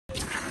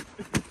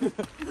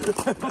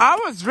I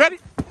was ready.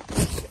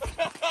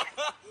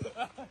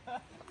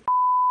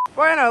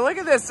 Bueno, look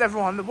at this,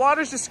 everyone. The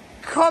water just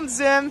comes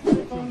in.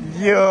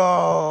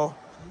 Yo.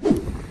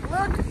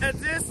 Look at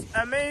this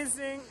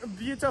amazing,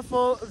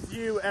 beautiful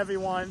view,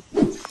 everyone.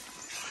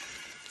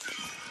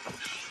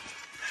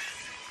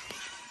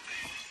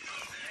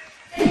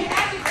 Hey,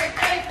 happy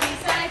birthday,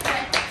 Freestyle.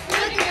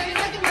 Looking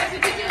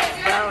good, did you look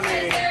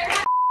Brownie.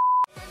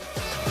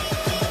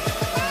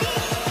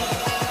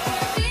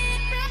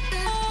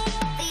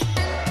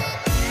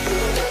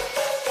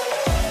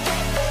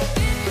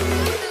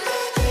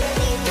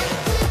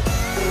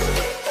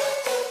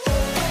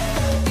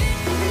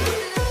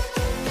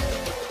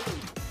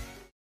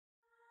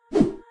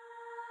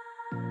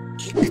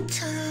 You could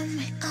turn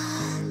me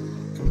on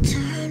and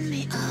turn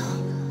me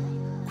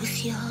off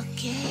with your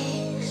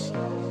gaze.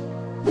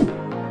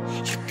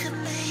 You could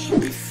make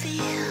me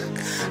feel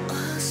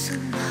oh so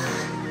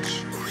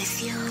much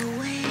with your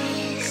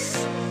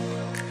ways.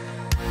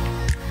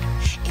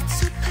 It's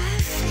so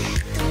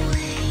perfect the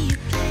way you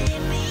play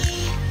me.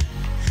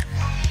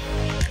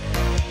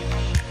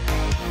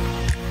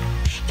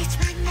 It's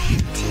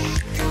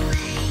magnetic the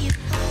way you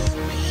pull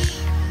me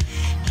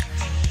into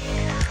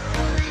you.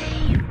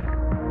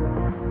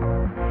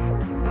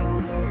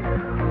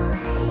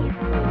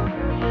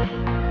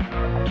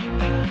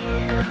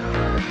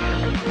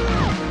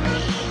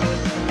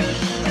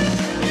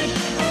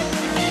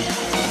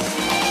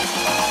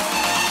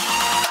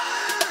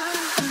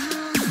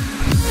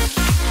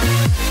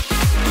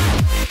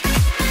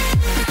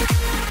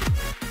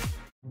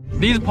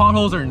 These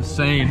potholes are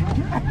insane.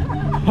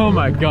 Oh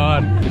my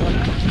god.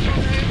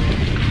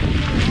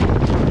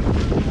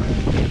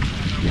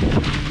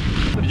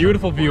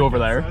 Beautiful view over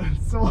there.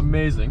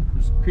 Amazing.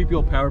 There's a creepy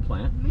old power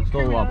plant.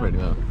 Still operating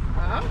though.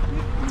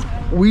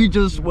 We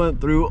just went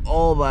through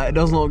all that. It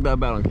doesn't look that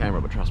bad on camera,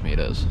 but trust me, it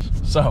is.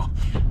 So,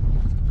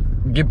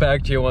 get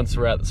back to you once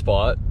we're at the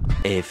spot.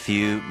 A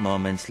few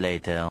moments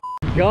later.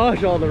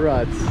 Gosh, all the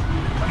ruts.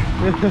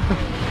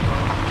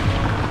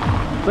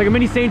 It's like a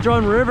mini St.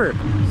 John River.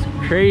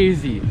 It's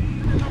crazy.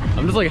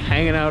 I'm just like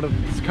hanging out of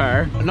this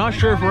car. I'm not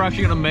sure if we're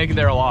actually gonna make it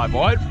there alive.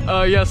 What?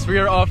 Yes, we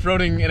are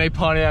off-roading in a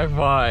Pontiac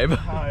Vibe.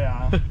 Oh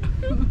yeah.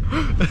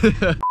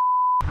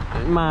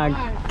 My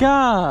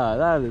god,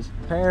 that is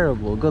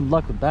terrible. Good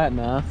luck with that,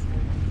 Nath.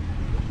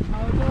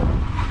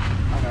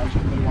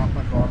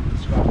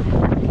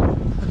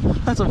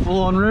 That's a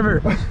full-on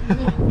river.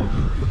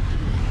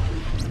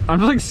 I'm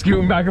just like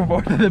scooting back and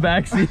forth in the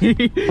back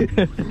seat.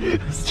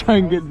 Let's try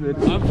and get this.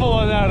 I'm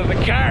pulling out of the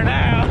car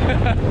now.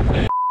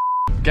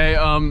 Okay,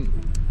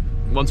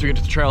 once we get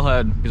to the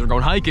trailhead, because we're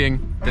going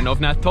hiking. Didn't know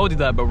if Nath told you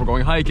that, but we're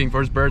going hiking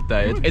for his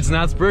birthday. It's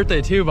Nath's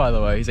birthday too, by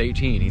the way. He's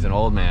 18, he's an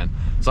old man.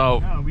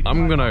 So,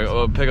 I'm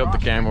gonna pick up the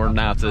camera where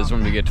Nath is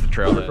when we get to the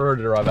trailhead. For her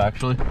to drive,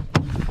 actually.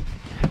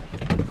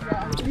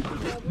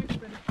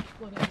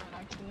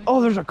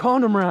 Oh, there's a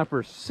condom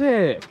wrapper,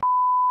 sick.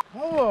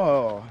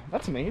 Oh,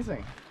 that's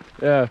amazing.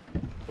 Yeah.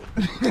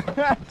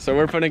 So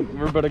we're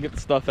about to get the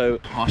stuff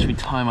out. Watch me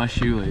tie my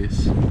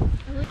shoelace.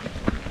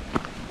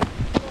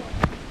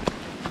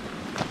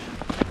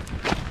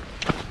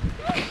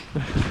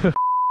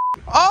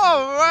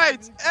 All right,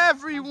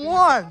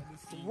 everyone.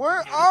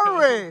 Where are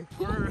we?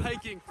 We're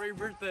hiking for your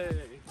birthday.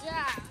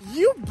 Yeah.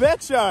 You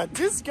betcha.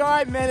 This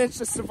guy managed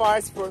to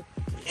survive for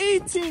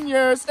 18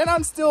 years and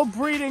I'm still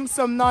breathing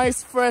some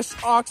nice fresh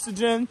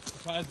oxygen.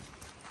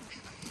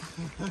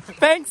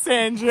 Thanks,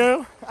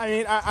 Andrew. I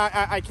mean,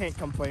 I can't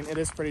complain. It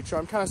is pretty true.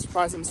 I'm kind of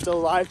surprised I'm still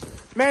alive.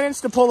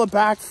 Managed to pull a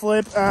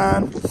backflip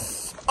and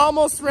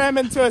almost ran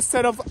into a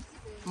set of...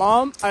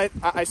 Mom,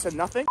 I said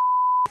nothing.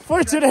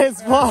 For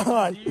today's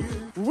vlog,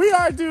 we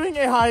are doing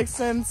a hike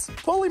since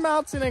Pulley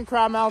Mountain and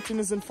Crab Mountain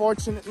is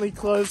unfortunately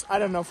closed. I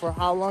don't know for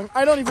how long.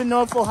 I don't even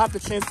know if we'll have the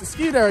chance to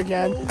ski there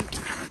again.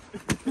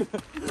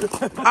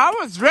 I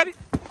was ready.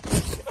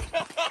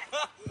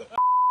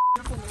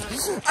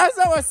 As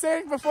I was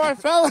saying before I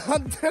fell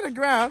onto the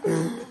ground,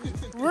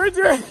 we're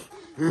doing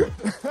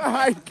a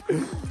hike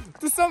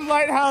to some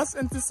lighthouse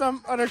and to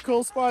some other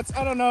cool spots.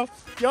 I don't know.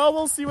 Y'all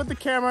will see with the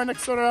camera and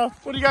etc.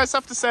 What do you guys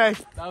have to say?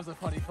 That was a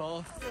funny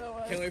fall.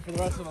 Can't wait for the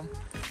rest of them.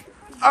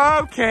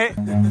 Okay.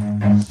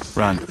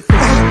 Run.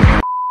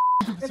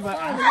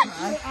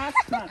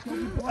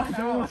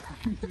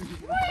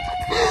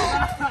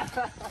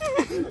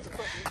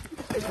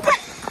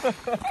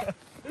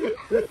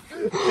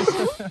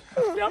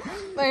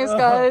 Thanks,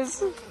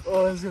 guys.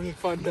 Oh, this is gonna be a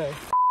fun day.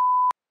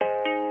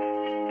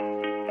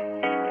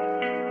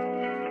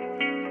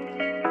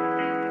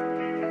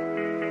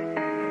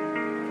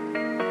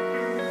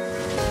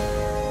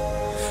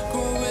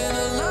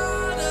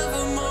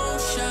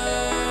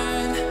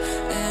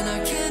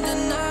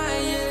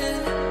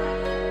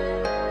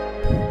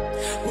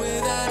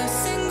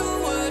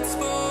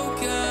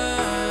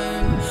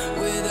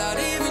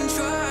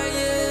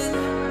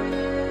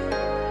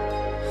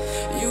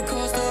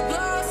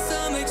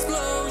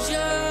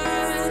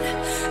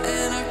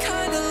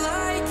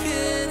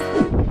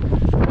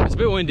 It's a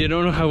bit windy, I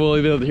don't know how well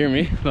you'll be able to hear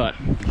me, but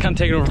kind of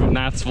taking over from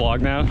Nath's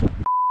vlog now.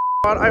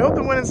 I hope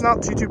the wind is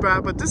not too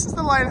bad, but this is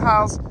the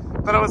lighthouse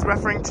that I was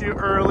referring to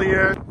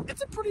earlier.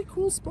 It's a pretty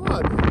cool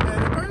spot, and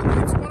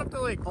apparently it's one of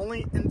the like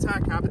only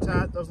intact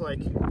habitat of like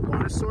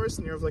water source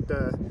near like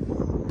the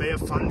Bay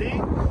of Fundy.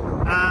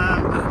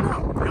 I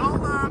don't know.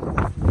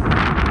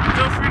 Y'all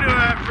feel free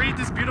to read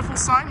this beautiful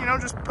sign. You know,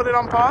 just put it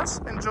on pause.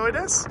 Enjoy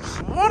this.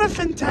 What a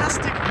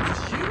fantastic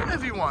view,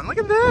 everyone! Look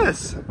at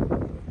this.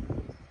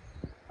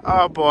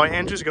 Oh boy,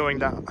 Andrew's going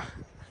down.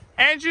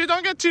 Andrew,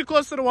 don't get too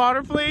close to the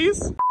water,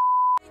 please.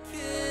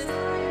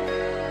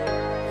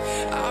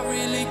 I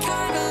really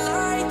kinda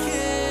like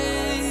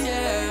it,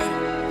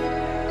 yeah.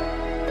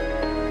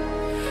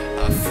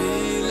 I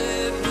feel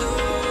it blow.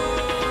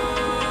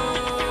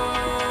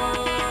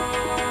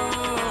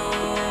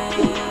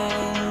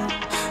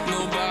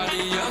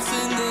 Nobody else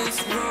in this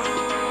room.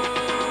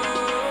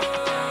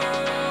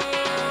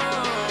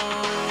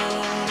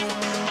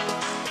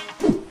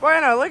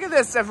 Bueno, look at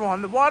this,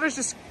 everyone. The water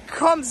just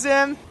comes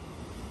in,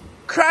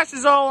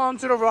 crashes all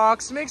onto the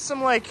rocks, makes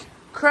some like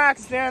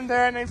cracks down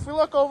there, and if we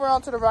look over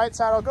onto the right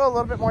side, I'll go a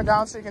little bit more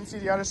down so you can see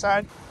the other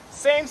side.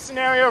 Same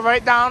scenario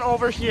right down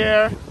over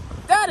here.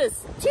 That is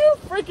too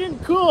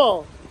freaking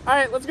cool. All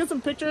right, let's get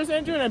some pictures,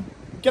 Andrew, and then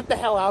get the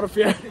hell out of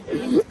here.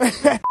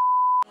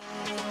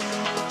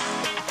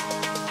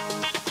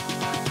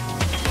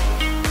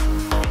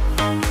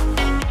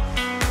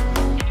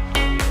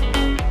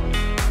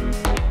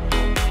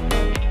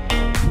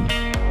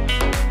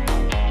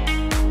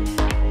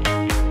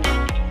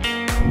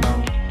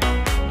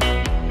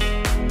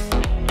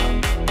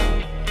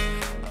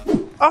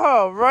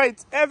 All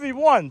right,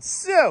 everyone.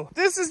 So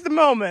this is the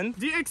moment,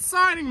 the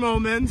exciting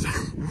moment.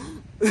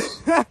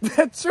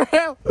 The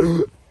trail.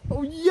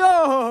 Oh,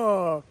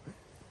 yo!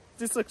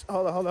 This looks.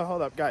 Hold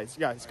up, guys.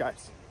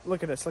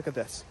 Look at this. Look at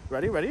this.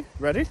 Ready?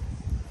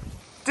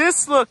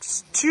 This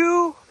looks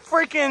too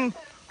freaking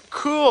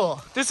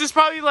cool. This is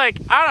probably like,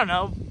 I don't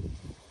know,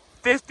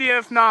 50,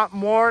 if not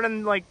more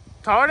than like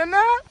taller than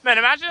that. Man,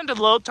 imagine at the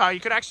low tide, you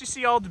could actually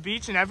see all the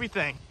beach and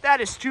everything.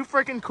 That is too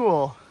freaking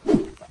cool.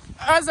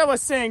 As I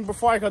was saying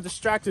before I got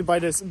distracted by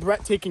this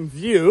breathtaking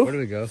view. Where do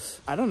we go?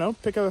 I don't know.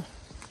 Pick a...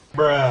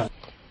 Bruh.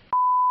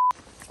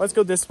 Let's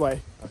go this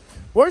way.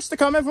 Worst to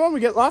come, everyone.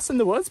 We get lost in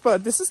the woods,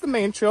 but this is the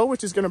main trail,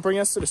 which is going to bring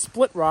us to the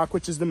Split Rock,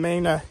 which is the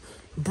main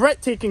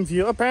breathtaking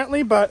view,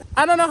 apparently. But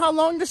I don't know how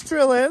long this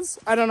trail is.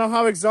 I don't know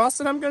how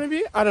exhausted I'm going to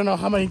be. I don't know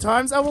how many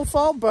times I will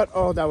fall, but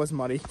oh, that was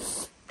muddy.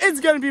 It's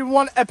going to be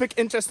one epic,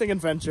 interesting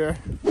adventure.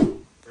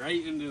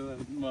 Right into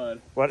the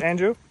mud. What,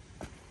 Andrew?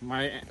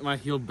 My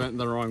heel bent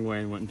the wrong way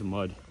and went into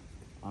mud.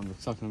 I'm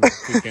sucking on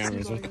two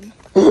cameras.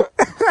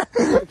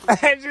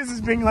 Andrew's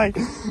just being like,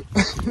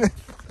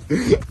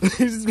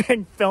 he's just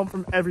being filmed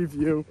from every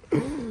view.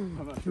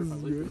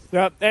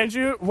 Yeah,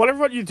 Andrew,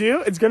 whatever you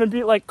do, it's gonna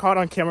be like caught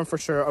on camera for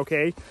sure.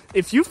 Okay,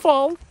 if you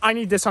fall, I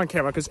need this on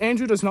camera because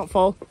Andrew does not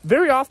fall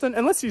very often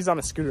unless he's on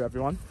a scooter.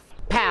 Everyone,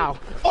 pow!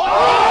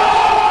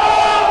 Oh!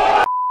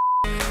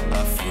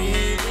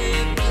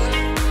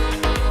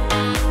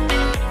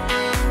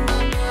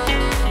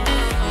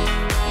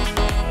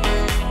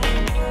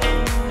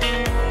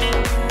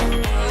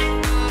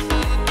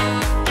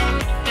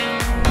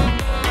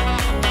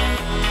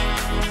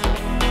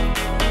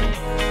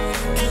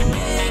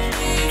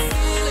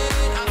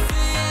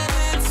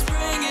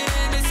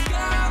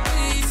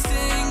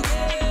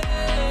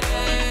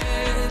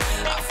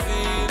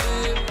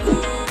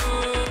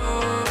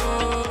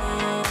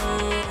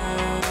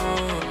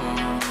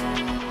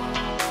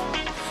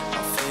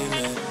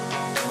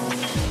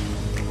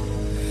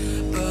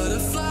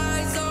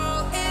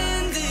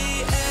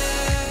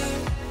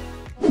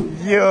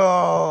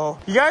 Yo,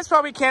 you guys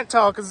probably can't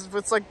tell because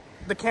it's like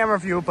the camera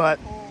view, but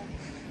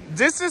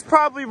this is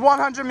probably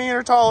 100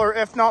 meters taller,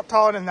 if not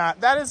taller than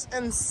that. That is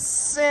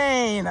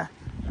insane.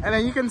 And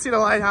then you can see the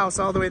lighthouse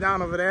all the way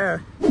down over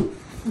there.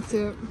 That's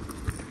it.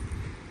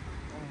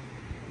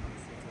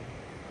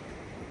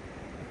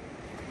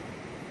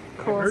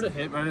 Cool. I heard it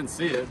hit, but I didn't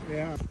see it.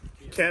 Yeah.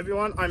 Okay,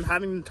 everyone, I'm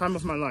having the time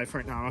of my life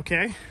right now,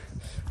 okay?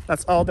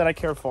 That's all that I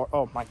care for.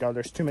 Oh my God,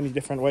 there's too many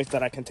different ways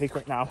that I can take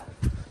right now.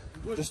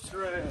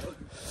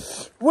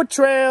 Wood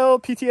trail,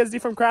 PTSD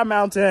from Crab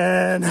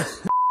Mountain. I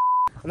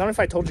don't know if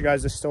I told you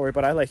guys this story,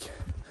 but I like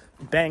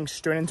banged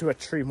straight into a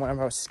tree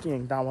whenever I was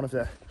skiing down one of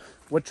the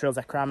wood trails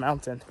at Crab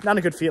Mountain. Not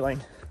a good feeling.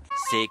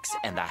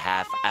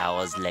 6.5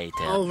 hours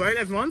later. All right,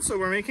 everyone, so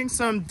we're making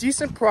some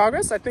decent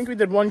progress. I think we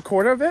did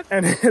 1/4 of it,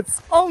 and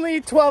it's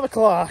only 12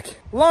 o'clock.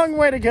 Long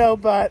way to go,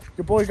 but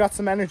your boy got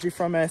some energy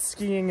from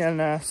skiing and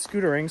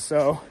scootering,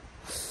 so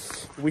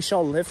we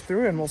shall live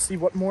through and we'll see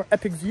what more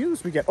epic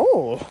views we get.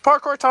 Oh,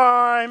 parkour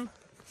time.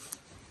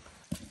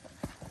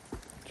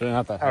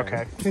 Not that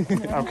okay.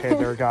 Okay,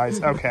 there,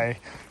 guys. Okay.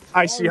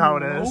 I see how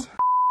it is.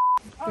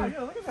 Oh,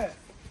 yo, look at that.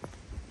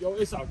 Yo,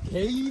 it's a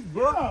cave,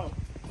 bro.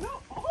 Yo,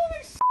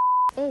 holy shit.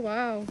 Oh,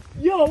 wow.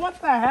 Yo, what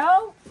the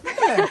hell?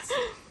 Look at this.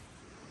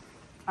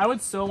 I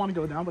would still want to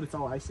go down, but it's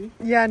all icy.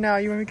 Yeah, no,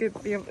 you want to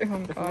be able to...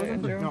 Oh, God,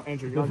 Andrew. No,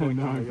 Andrew, you're going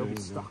down. You'll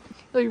be stuck.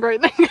 Like,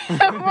 right there.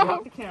 Get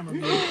out the camera,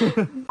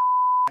 man.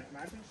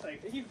 Imagine just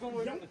like keeps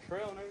going down the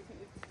trail and everything.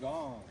 It's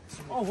gone.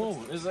 Oh, whoa.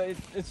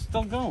 It's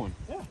still going.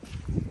 Yeah.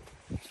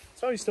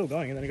 It's always still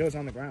going, and then it goes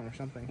on the ground or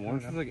something. I wonder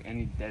if there's like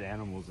any dead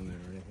animals in there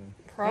or anything.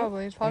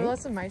 Probably. It's probably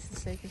lots of mice and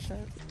steak and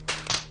shit.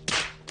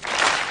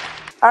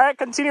 All right,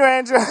 continue,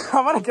 Andrew.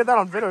 I'm gonna get that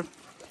on video.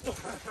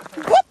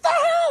 What the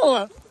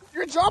hell?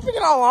 You're dropping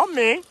it all on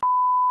me.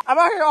 I'm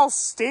out here all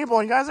stable,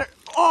 and you guys are.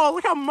 Oh,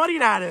 look how muddy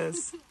that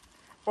is.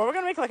 Well, we're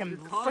gonna make like a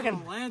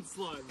freaking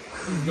landslide.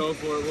 Go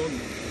for it.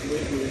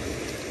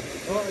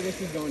 We'll oh, I guess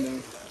he's going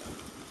down.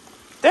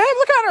 Damn!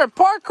 Look at her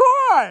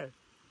parkour.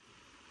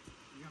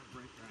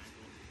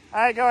 All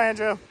right, go,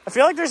 Andrew. I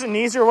feel like there's an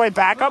easier way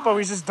back up, but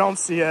we just don't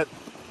see it.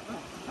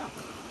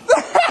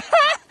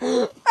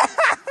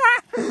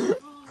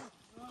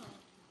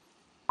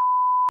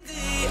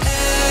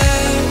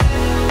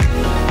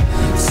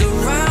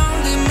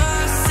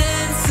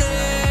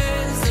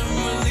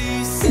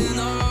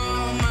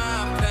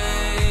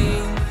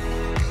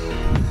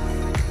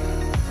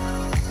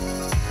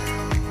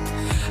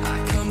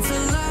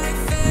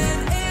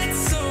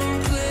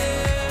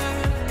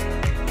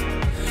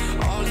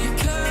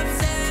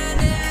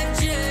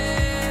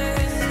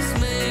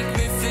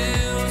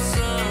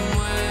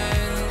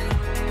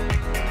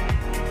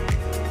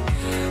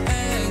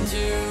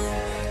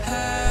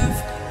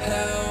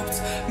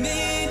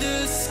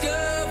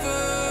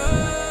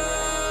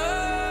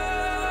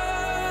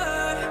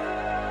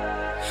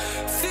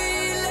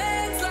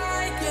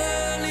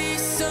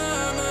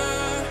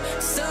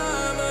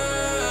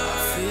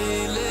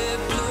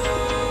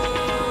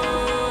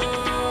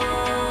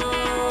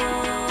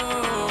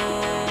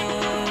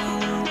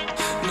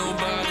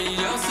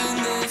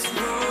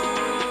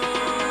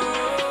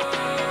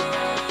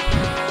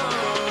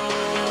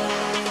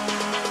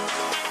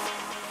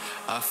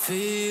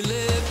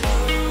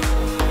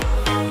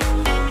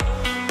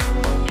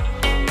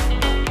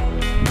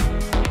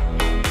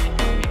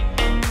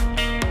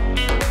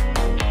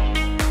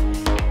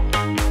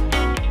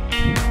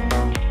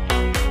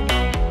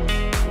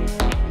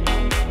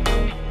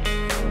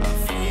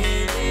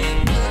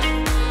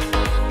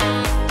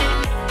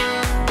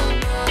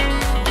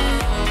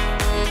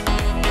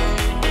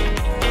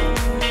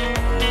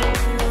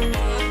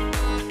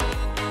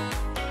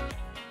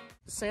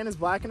 Sand is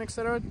black and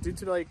etc. due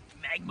to like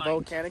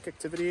volcanic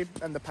activity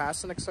and the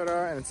past and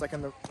etc. And it's like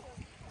in the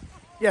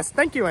yes,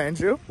 thank you,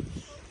 Andrew.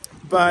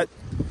 But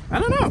I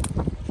don't know.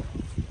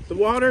 The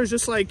water is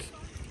just like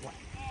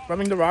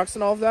rubbing the rocks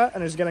and all of that,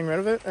 and it's getting rid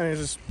of it, and it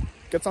just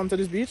gets onto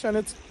this beach and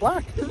it's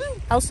black.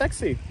 How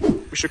sexy!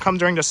 We should come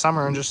during the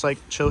summer and just like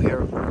chill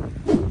here.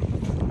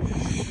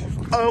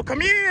 Oh,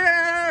 come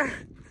here!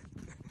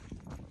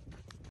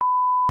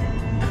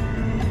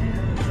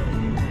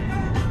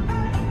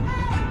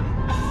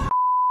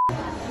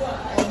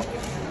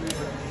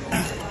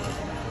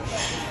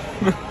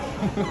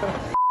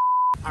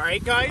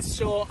 Alright guys,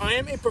 so I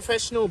am a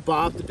professional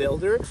Bob the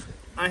Builder.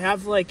 I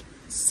have like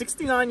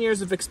 69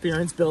 years of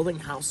experience building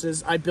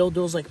houses. I build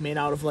those like made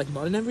out of like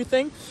mud and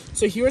everything.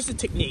 So here's the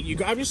technique. You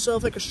grab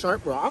yourself like a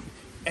sharp rock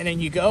and then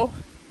you go.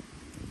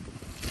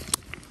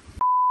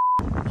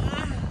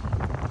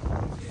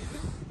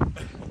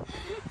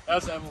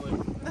 That's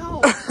Emelie.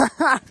 No.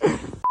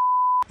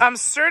 I'm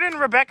certain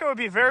Rebecca would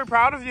be very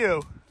proud of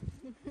you.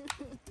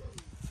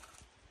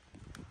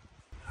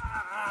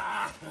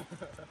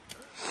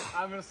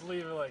 I'm gonna just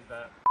leave it like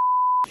that.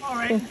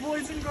 Alright,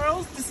 boys and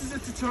girls, this is a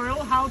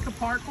tutorial how to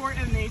parkour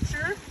in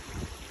nature.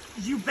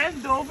 You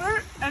bend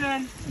over and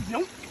then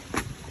nope.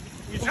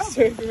 You jump.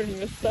 Sorry if everyone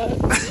missed that.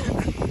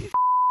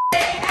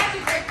 Happy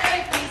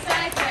birthday,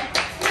 Freestyle today.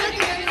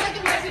 Looking good,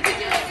 looking good, did you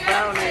look good?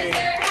 Brownie.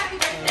 Happy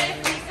birthday,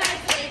 Freestyle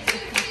today. 2,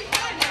 3,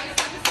 4, now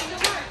it's time to sing the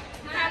word.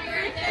 Happy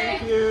birthday.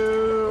 Thank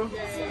you.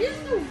 Here's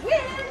the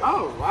win.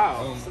 Oh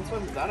wow, since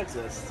when did that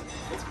exist?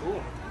 That's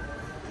cool.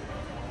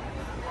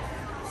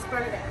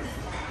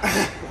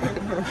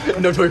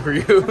 No toy for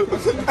you.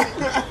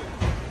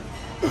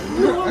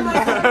 Oh my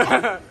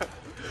God.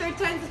 Third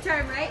time's the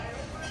charm, right?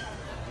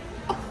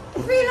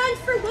 Free lunch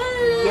for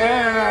one!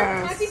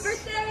 Yes! Happy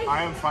birthday!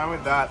 I am fine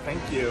with that,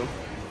 thank you.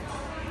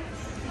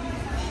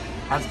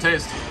 How's it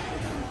taste?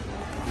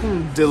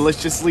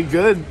 Deliciously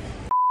good.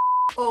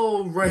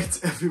 Alright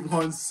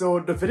everyone, so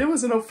the video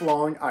was enough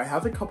long. I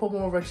have a couple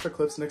more extra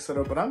clips and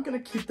etc, but I'm gonna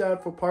keep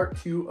that for part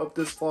 2 of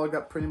this vlog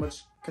that pretty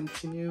much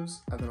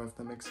continues. I don't know if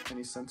that makes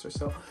any sense or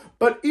so,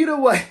 but either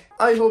way,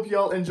 I hope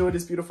y'all enjoyed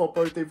this beautiful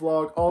birthday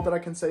vlog. All that I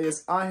can say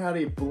is I had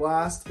a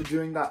blast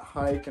doing that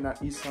hike and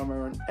that East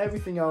Summer and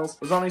everything else.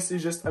 It was honestly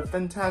just a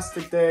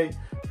fantastic day.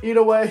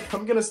 Either way,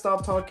 I'm gonna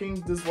stop talking.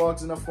 This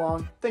vlog's enough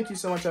long. Thank you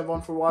so much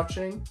everyone for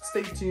watching.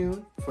 Stay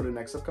tuned for the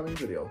next upcoming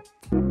video.